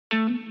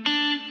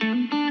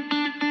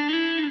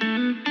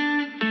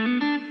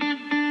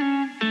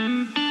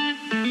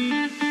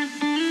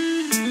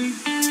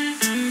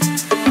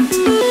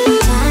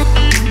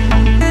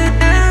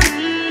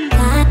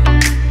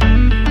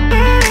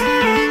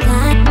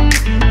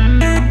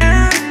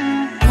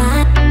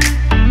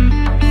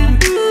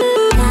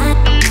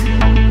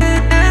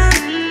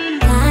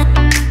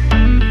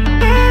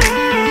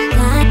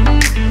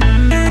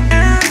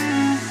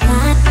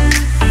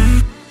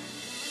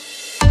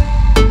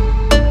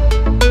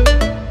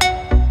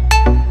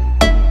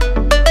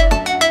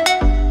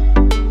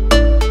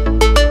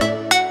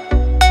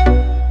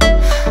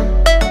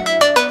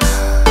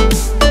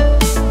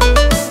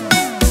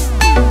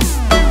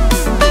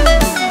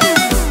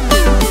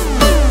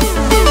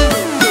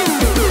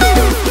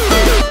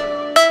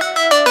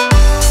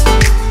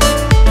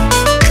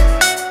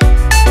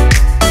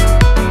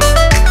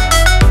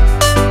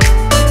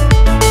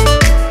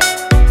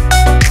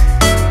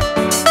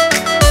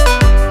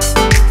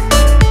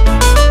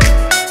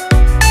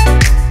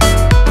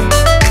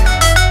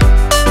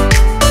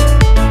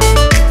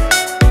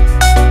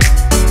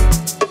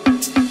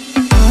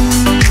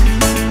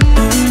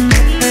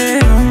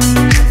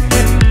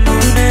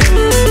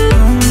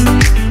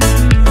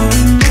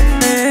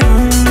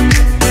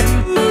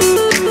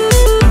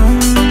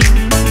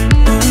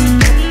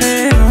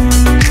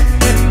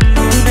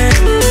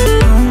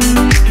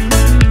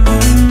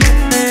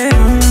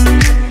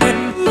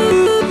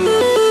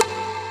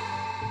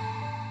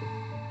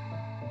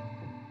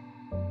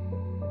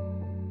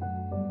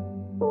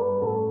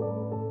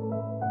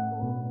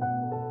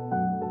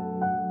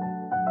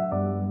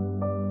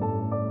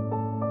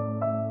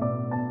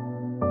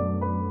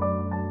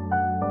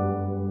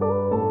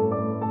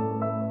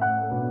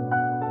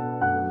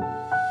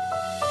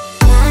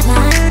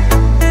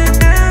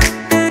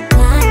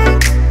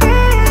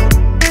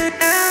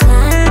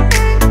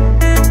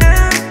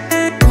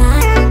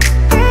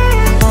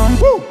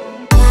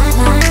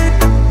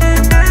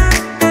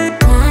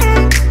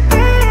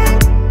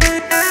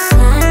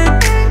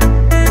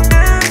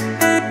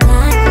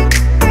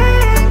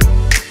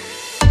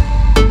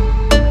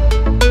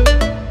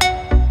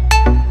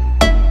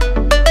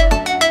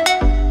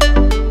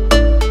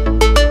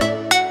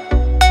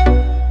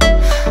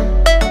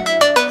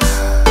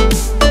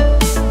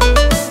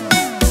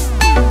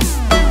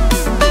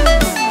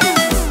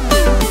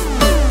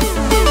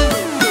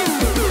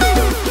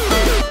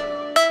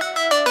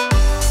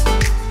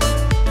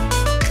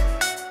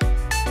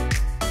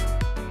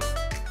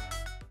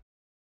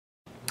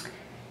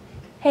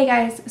Hey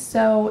guys,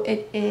 so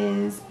it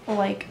is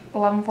like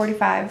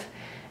 11:45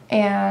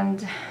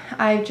 and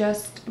I've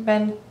just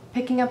been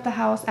picking up the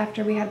house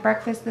after we had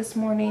breakfast this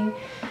morning.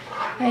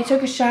 I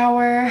took a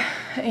shower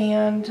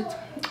and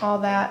all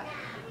that.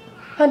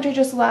 Hunter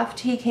just left.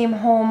 He came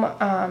home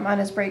on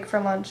his break for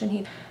lunch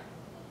and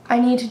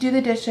I need to do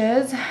the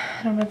dishes.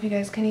 I don't know if you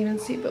guys can even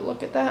see, but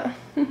look at that.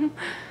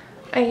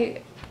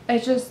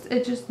 It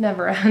just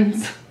never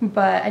ends.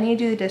 But I need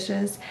to do the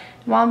dishes.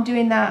 While I'm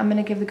doing that, I'm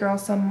gonna give the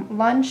girls some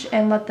lunch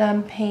and let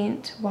them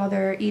paint while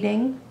they're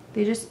eating.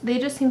 They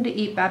just seem to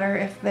eat better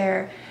if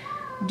they're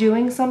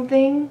doing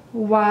something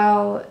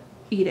while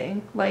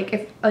eating.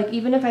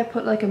 Even if I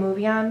put like a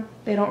movie on,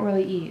 they don't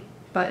really eat.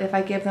 But if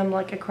I give them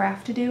like a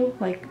craft to do,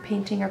 like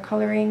painting or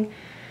coloring,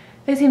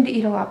 they seem to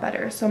eat a lot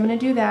better. So I'm gonna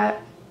do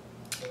that,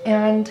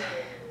 and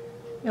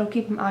it'll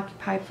keep them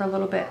occupied for a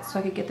little bit so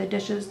I could get the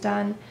dishes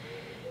done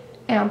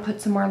and put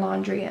some more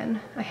laundry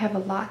in. I have a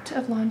lot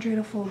of laundry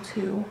to fold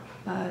too,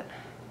 but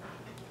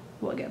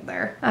we'll get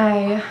there.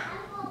 I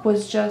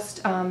was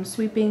just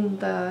sweeping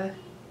the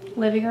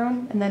living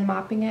room and then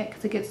mopping it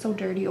because it gets so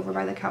dirty over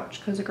by the couch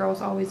because the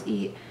girls always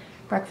eat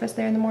breakfast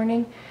there in the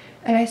morning.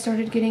 And I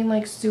started getting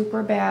like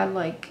super bad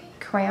like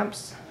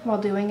cramps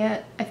while doing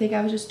it. I think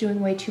I was just doing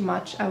way too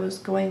much. I was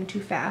going too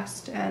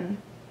fast and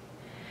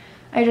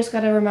I just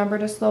gotta remember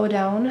to slow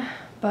down.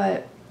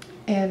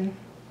 And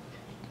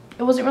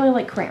it wasn't really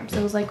like cramps,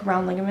 it was like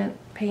round ligament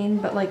pain,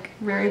 but like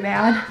very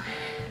bad.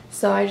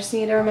 So I just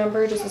need to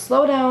remember just to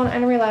slow down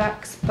and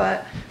relax.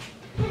 But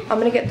I'm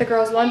gonna get the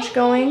girls' lunch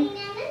going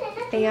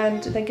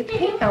and then get the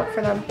paint out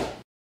for them.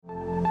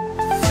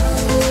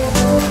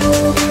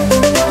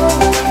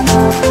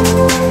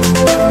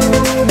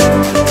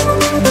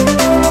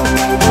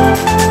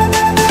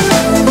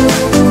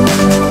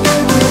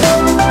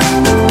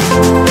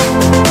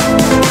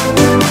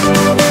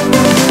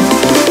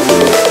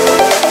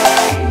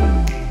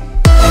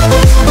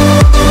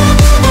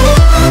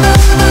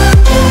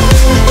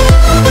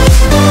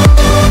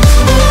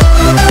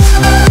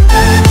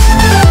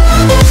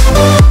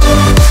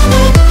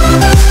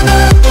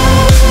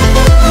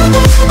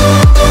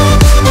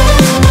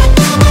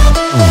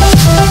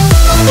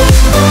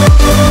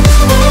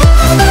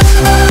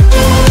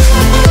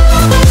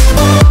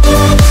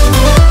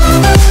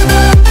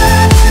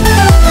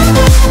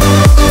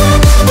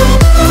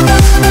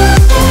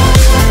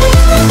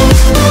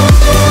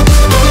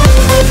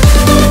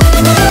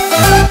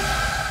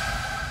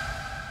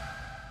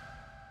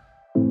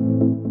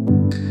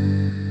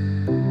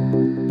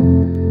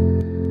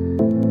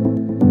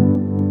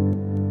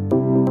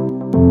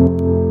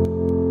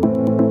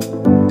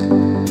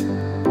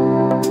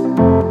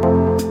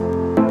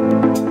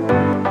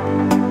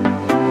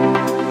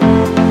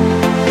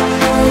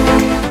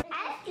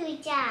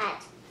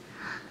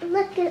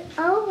 Look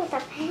at the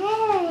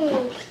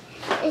page.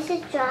 Is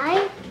it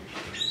dry?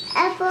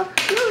 Apple?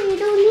 No, you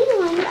don't need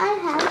one. I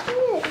have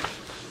it.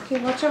 Okay,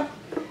 watch out.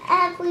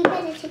 We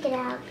better take it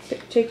out.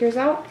 Take yours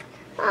out?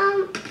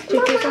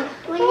 Take yours out.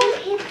 We need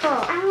people.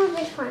 I want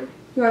this one.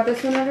 You want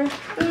this one over?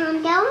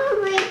 That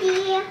one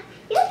ready.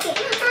 You get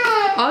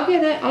it. I'll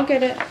get it. I'll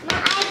get it.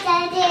 I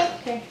got it.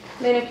 Okay.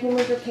 Lena, can you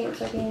move your paint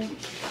so I can...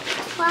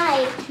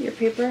 Why? Your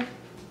paper?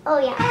 Oh,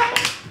 yeah.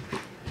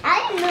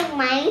 I didn't move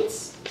mine.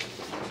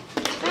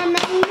 I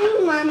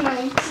made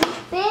mine.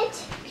 Bit.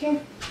 Okay.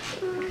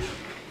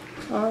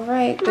 All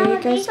right. There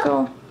you guys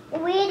go.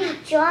 Really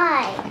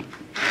dry.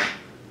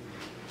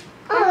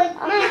 Oh,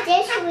 my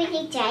dish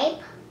really dry.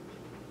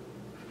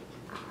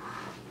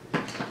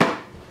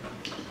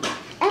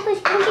 That was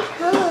pretty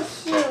cool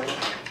too.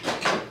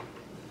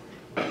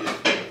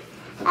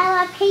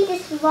 I paint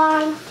this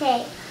long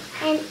tape,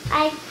 and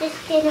I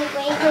just didn't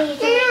wait for you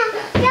to. No,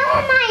 that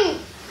one mine.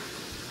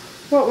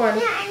 What one?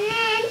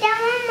 That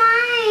one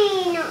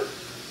mine.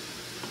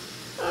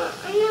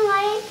 I know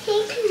why I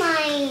take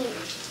mine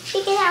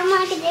because I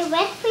want to get it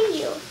wet for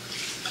you.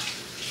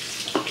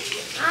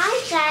 I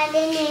got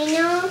it,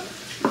 Nano.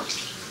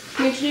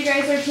 Make sure you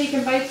guys are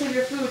taking bites of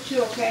your food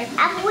too, okay?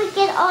 After we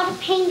get all the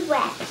paint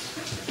wet.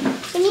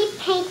 We need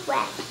paint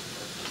wet.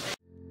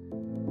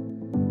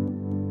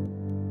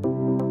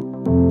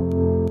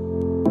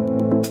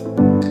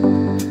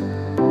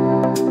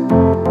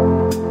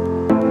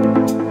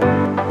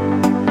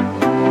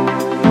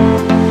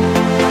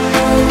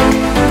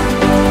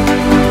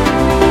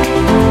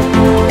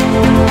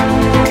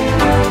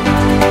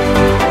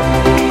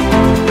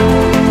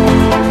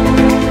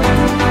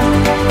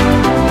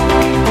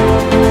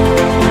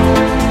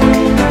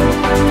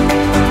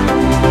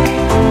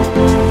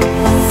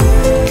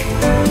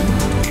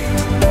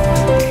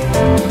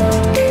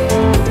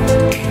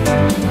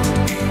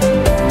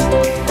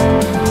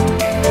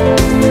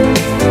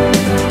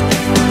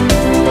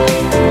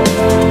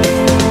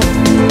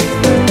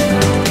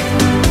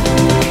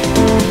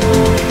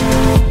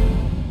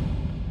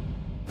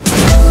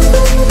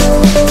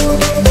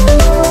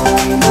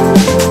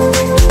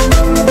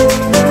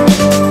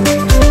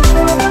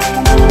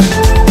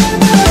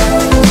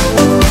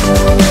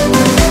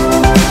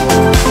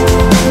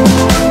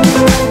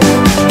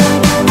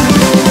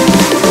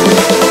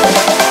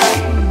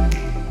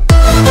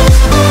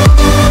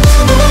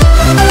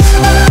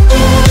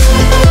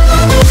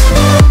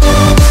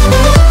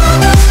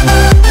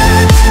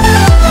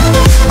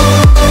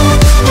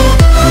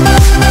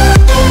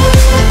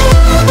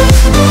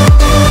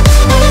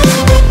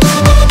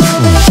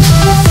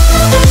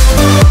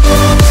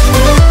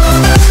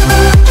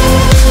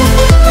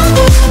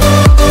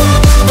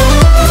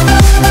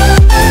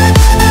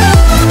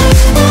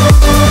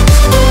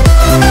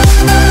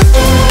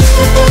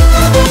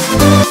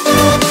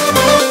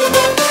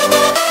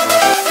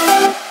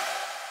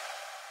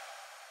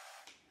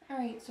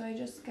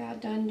 got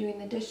done doing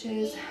the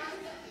dishes.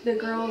 The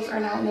girls are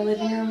now in the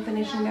living room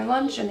finishing their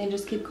lunch, and they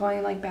just keep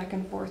going like back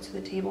and forth to the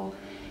table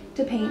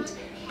to paint,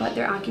 but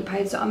they're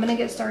occupied. So I'm gonna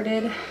get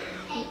started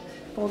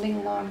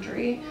folding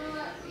laundry.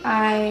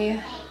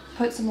 I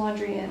put some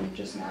laundry in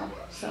just now,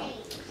 so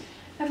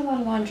I have a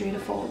lot of laundry to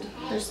fold.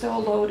 There's still a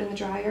load in the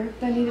dryer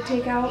that I need to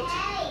take out,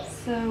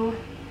 so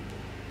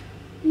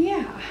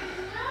yeah.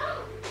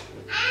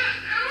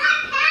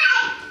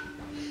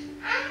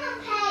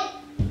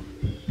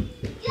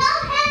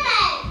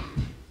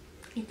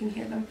 You can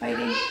hear them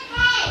fighting.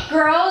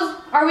 Girls,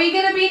 are we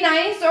gonna be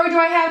nice, or do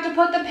I have to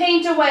put the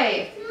paint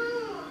away?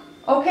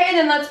 Okay,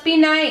 then let's be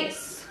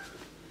nice.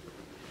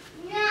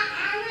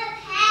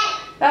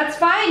 That's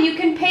fine, you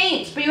can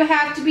paint, but you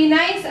have to be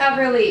nice,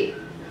 Everly.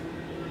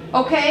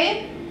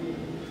 Okay?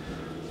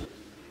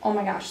 Oh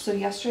my gosh, so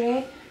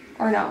yesterday,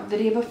 or no, the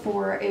day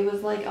before, it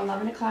was like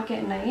 11 o'clock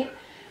at night,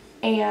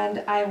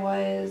 and I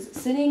was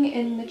sitting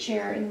in the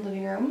chair in the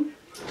living room,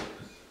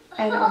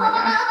 and oh my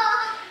gosh,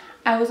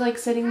 I was like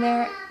sitting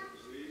there,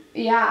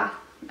 yeah,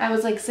 I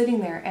was like sitting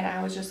there, and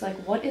I was just like,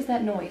 what is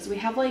that noise? We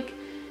have like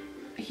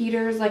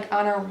heaters like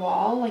on our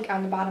wall, like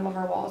on the bottom of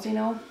our walls, you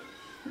know?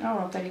 I don't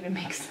know if that even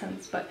makes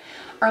sense, but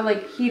our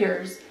like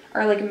heaters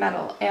are like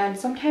metal, and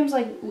sometimes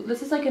like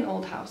this is like an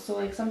old house, so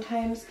like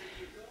sometimes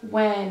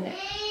when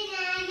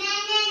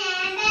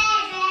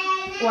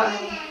what,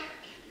 honey?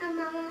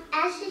 Mama,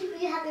 ask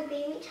if you have a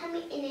baby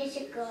tummy and it's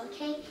a girl,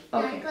 okay?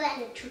 Okay. Not a girl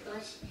and a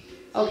toothbrush.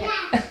 Okay.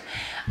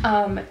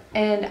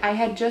 And I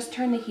had just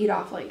turned the heat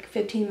off like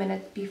 15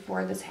 minutes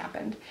before this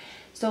happened.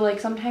 So like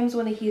sometimes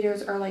when the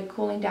heaters are like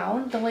cooling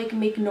down, they'll like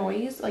make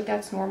noise, like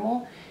that's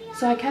normal.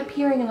 So I kept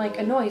hearing like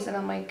a noise, and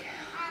I'm like,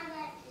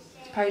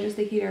 it's probably just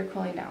the heater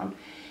cooling down.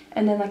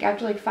 And then like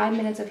after like 5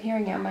 minutes of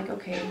hearing it, I'm like,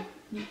 okay,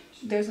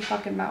 there's a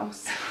fucking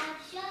mouse.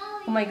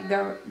 I'm like,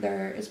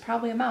 there is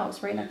probably a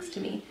mouse right next to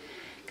me,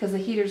 because the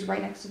heater's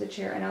right next to the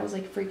chair, and I was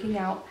like freaking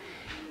out,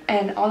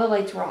 and all the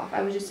lights were off.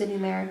 I was just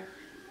sitting there.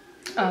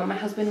 My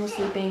husband was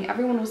sleeping,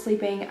 everyone was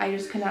sleeping, I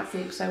just could not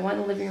sleep, so I went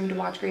in the living room to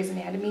watch Grey's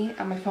Anatomy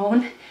on my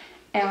phone,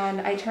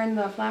 and I turned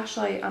the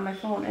flashlight on my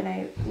phone, and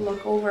I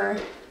look over,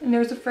 and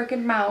there's a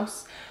freaking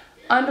mouse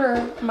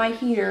under my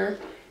heater,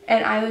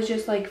 and I was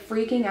just like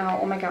freaking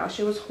out. Oh my gosh,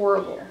 it was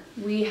horrible.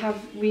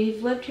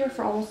 We've lived here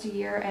for almost a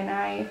year, and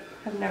I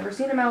have never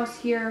seen a mouse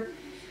here,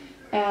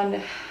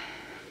 and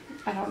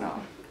I don't know,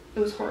 it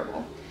was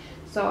horrible.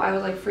 So I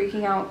was like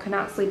freaking out, could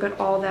not sleep at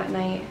all that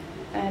night,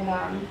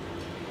 and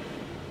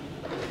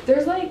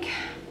there's like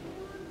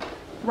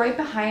right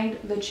behind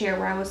the chair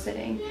where I was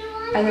sitting,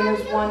 and then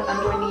there's one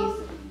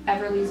underneath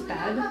Everly's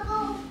bed.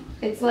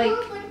 It's like,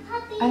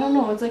 I don't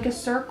know, it's like a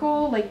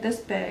circle like this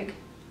big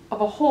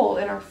of a hole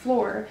in our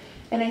floor,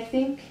 and I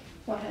think,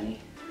 what, honey?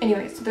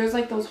 Anyways, so there's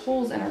like those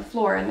holes in our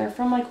floor, and they're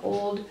from like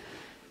old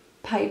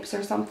pipes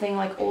or something,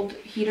 like old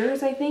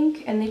heaters, I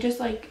think, and they just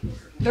like,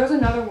 there's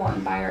another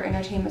one by our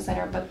entertainment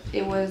center, but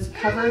it was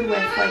covered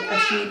with like a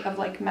sheet of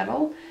like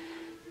metal,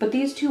 but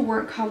these two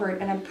weren't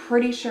covered, and I'm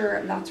pretty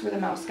sure that's where the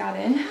mouse got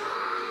in.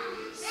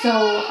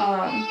 So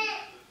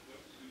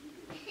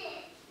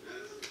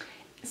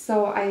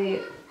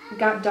I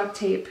got duct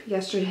tape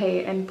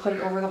yesterday and put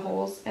it over the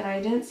holes, and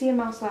I didn't see a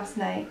mouse last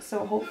night,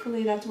 so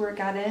hopefully that's where it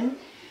got in,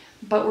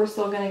 but we're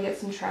still gonna get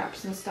some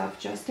traps and stuff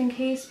just in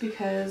case,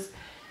 because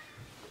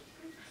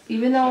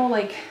even though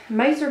like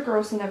mice are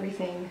gross and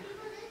everything,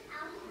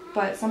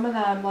 but some of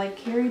them like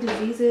carry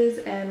diseases,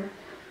 and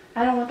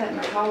I don't want that in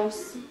my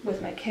house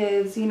with my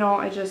kids, you know.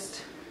 I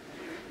just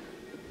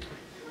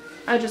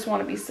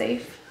want to be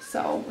safe,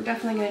 so we're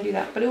definitely gonna do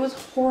that. But it was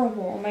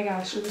horrible. Oh my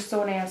gosh, it was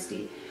so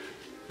nasty.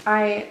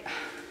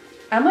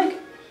 I'm like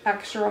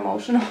extra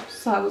emotional,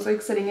 so I was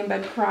like sitting in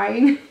bed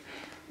crying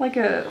like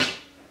a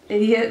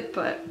idiot,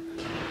 but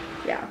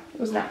yeah, it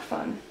was not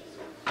fun.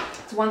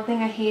 It's one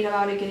thing I hate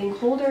about it getting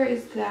colder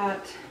is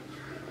that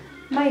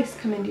mice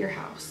come into your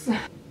house.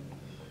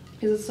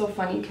 It's so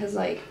funny because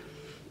like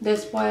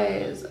this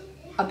was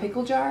a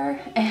pickle jar,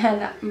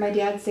 and my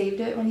dad saved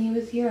it when he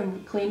was here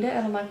and cleaned it,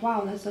 and I'm like,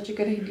 wow, that's such a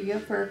good idea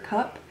for a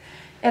cup.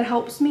 It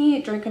helps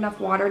me drink enough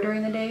water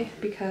during the day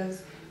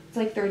because it's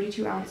like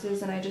 32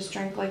 ounces, and I just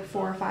drink like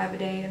 4 or 5 a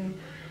day, and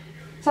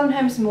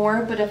sometimes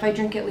more, but if I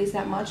drink at least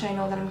that much, I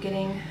know that I'm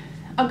getting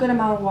a good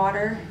amount of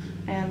water,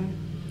 and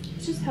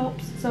it just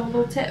helps. So a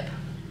little tip,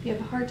 if you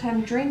have a hard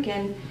time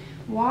drinking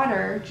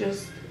water,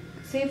 just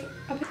save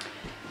a bit.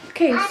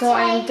 Okay, so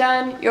I'm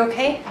done. You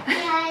okay? Yeah,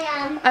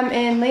 I am. I'm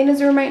in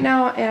Lena's room right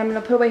now, and I'm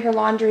gonna put away her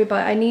laundry,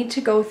 but I need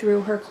to go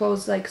through her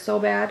clothes like so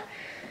bad.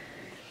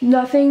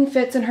 Nothing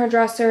fits in her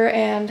dresser,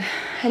 and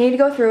I need to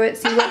go through it,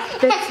 see what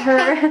fits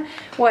her,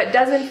 what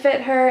doesn't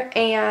fit her,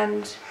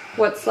 and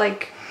what's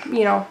like,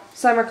 you know,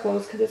 summer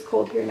clothes, because it's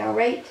cold here now,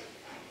 right?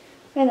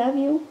 I love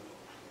you.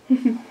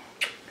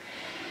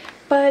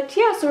 But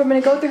yeah, so we're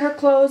gonna go through her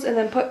clothes and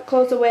then put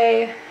clothes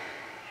away.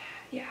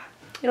 Yeah,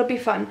 it'll be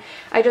fun.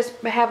 I just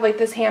have like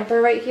this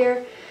hamper right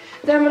here.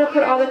 Then I'm gonna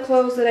put all the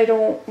clothes that I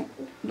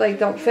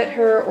don't fit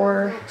her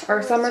or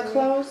our summer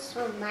clothes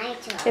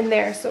in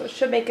there, so it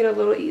should make it a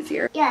little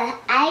easier. Yeah,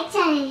 I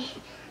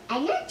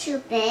I'm not too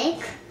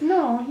big.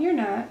 No, you're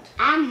not.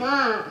 I'm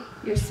small.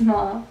 You're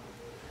small.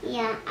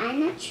 Yeah, I'm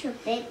not too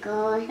big,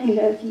 girl. I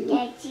love you.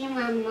 I see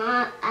my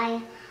mom.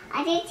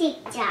 I did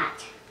take that,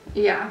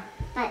 Yeah.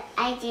 but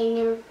I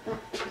didn't.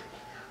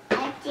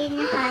 I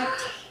didn't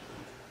have.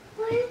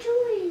 What are you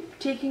doing?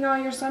 Taking all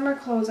your summer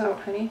clothes out,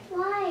 honey.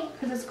 Why?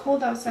 Because it's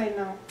cold outside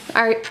now.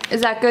 All right,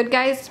 is that good,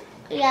 guys?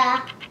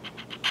 Yeah.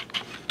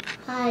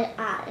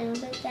 I'm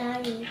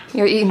spaghetti.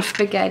 You're eating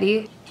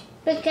spaghetti.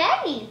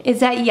 Spaghetti. Is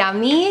that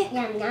yummy?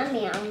 Yum yum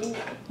yum.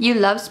 You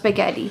love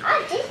spaghetti.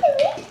 Oh, this is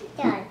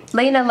really good.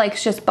 Lena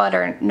likes just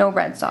butter, no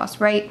red sauce,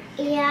 right?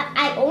 Yeah,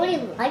 I only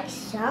like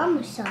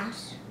some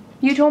sauce.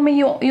 You told me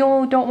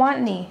you don't want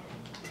any.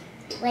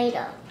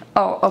 Later.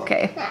 Oh,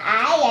 okay.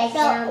 I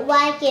don't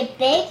like it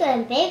bigger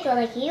and bigger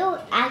like you.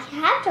 I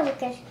have to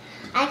because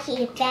I can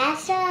eat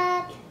faster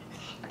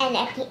and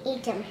I can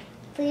eat them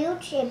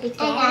fruits and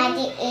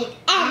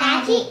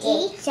I can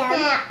eat some.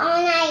 And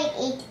I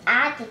eat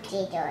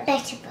alligators.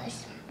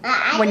 Vegetables.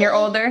 When you're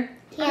older?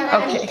 Yeah,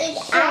 Okay. I can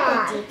eat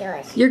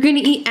alligators. You're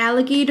gonna eat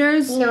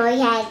alligators? No,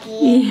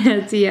 yucky.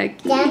 Yes,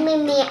 yucky. That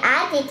made me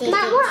alligators.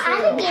 Mama,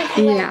 alligators.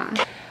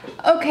 Yeah.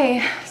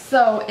 Okay,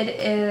 so it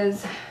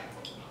is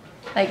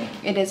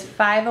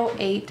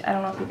 5:08. I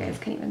don't know if you guys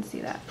can even see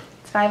that.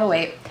 It's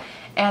 5:08.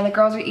 And the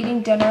girls are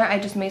eating dinner. I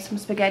just made some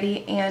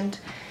spaghetti and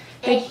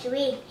It's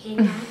sweet.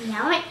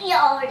 I want to eat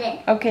all of it.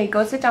 okay,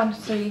 go sit down,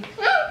 sweetie.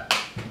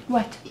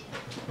 What?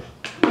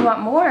 You want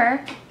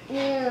more?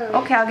 Yeah.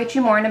 Okay, I'll get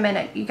you more in a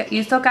minute.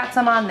 You still got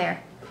some on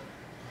there.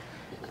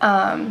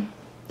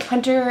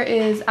 Hunter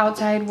is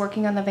outside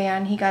working on the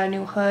van. He got a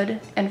new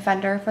hood and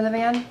fender for the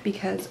van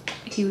because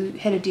he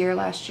hit a deer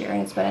last year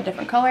and it's been a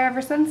different color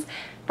ever since.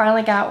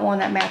 Finally got one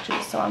that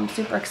matches, so I'm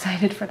super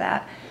excited for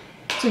that.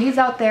 So he's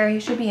out there. He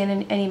should be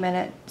in any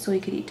minute so he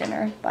could eat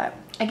dinner. But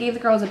I gave the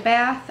girls a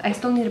bath. I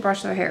still need to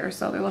brush their hair,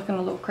 so they're looking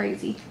a little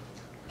crazy.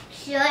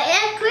 So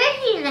it's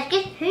crazy like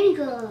a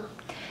finger.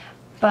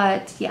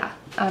 But yeah,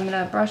 I'm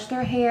gonna brush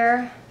their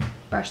hair,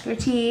 brush their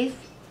teeth.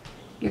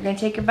 You're gonna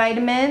take your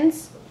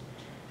vitamins,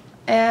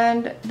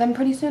 and then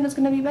pretty soon it's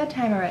gonna be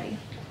bedtime already.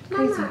 It's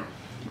crazy. Mama.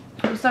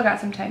 We still got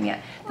some time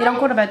yet. They don't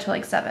go to bed till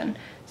like 7.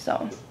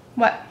 So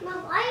what? Mom,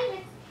 why is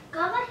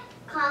Grandma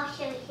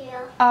caution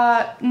here?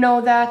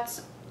 No,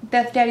 that's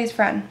Daddy's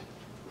friend.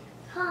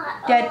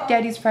 Car.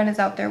 Daddy's friend is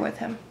out there with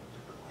him.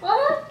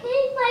 Oh,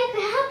 it's my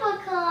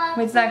grandpa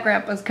car. It's not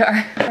Grandpa's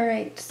car. All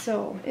right,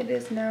 so it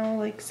is now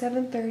like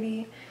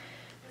 7:30.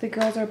 The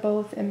girls are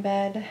both in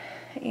bed,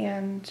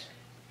 and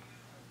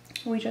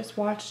we just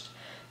watched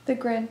The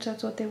Grinch.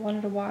 That's what they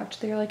wanted to watch.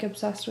 They're like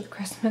obsessed with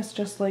Christmas,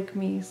 just like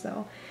me.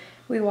 So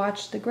we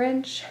watched The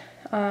Grinch,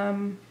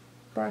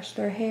 brushed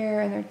their hair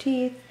and their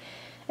teeth,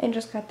 and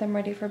just got them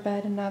ready for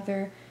bed. And now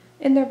they're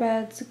in their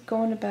beds,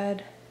 going to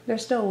bed. They're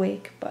still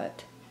awake,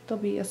 but they'll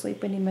be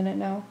asleep any minute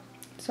now.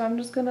 So I'm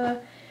just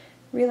gonna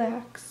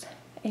relax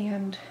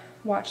and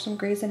watch some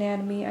Grey's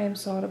Anatomy. I am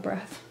so out of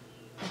breath.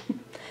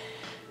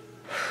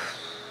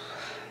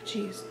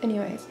 Jeez.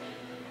 Anyways,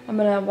 I'm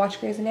gonna watch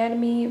Grey's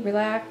Anatomy,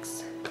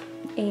 relax,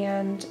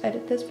 and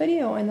edit this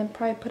video, and then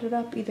probably put it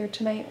up either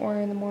tonight or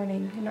in the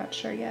morning. I'm not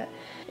sure yet.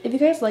 If you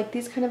guys like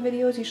these kind of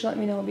videos, you should let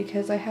me know,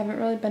 because I haven't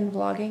really been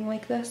vlogging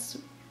like this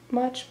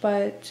much,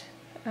 but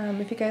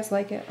if you guys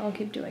like it, I'll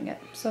keep doing it.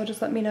 So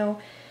just let me know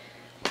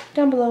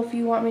down below if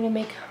you want me to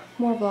make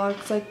more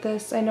vlogs like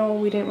this. I know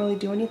we didn't really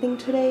do anything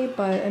today,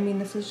 but I mean,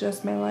 this is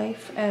just my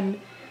life, and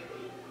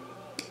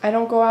I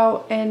don't go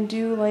out and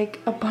do like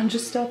a bunch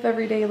of stuff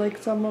every day like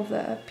some of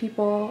the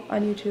people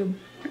on YouTube.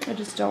 I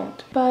just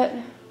don't. But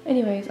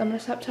anyways, I'm gonna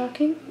stop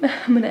talking.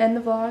 I'm gonna end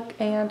the vlog,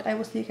 and I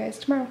will see you guys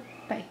tomorrow.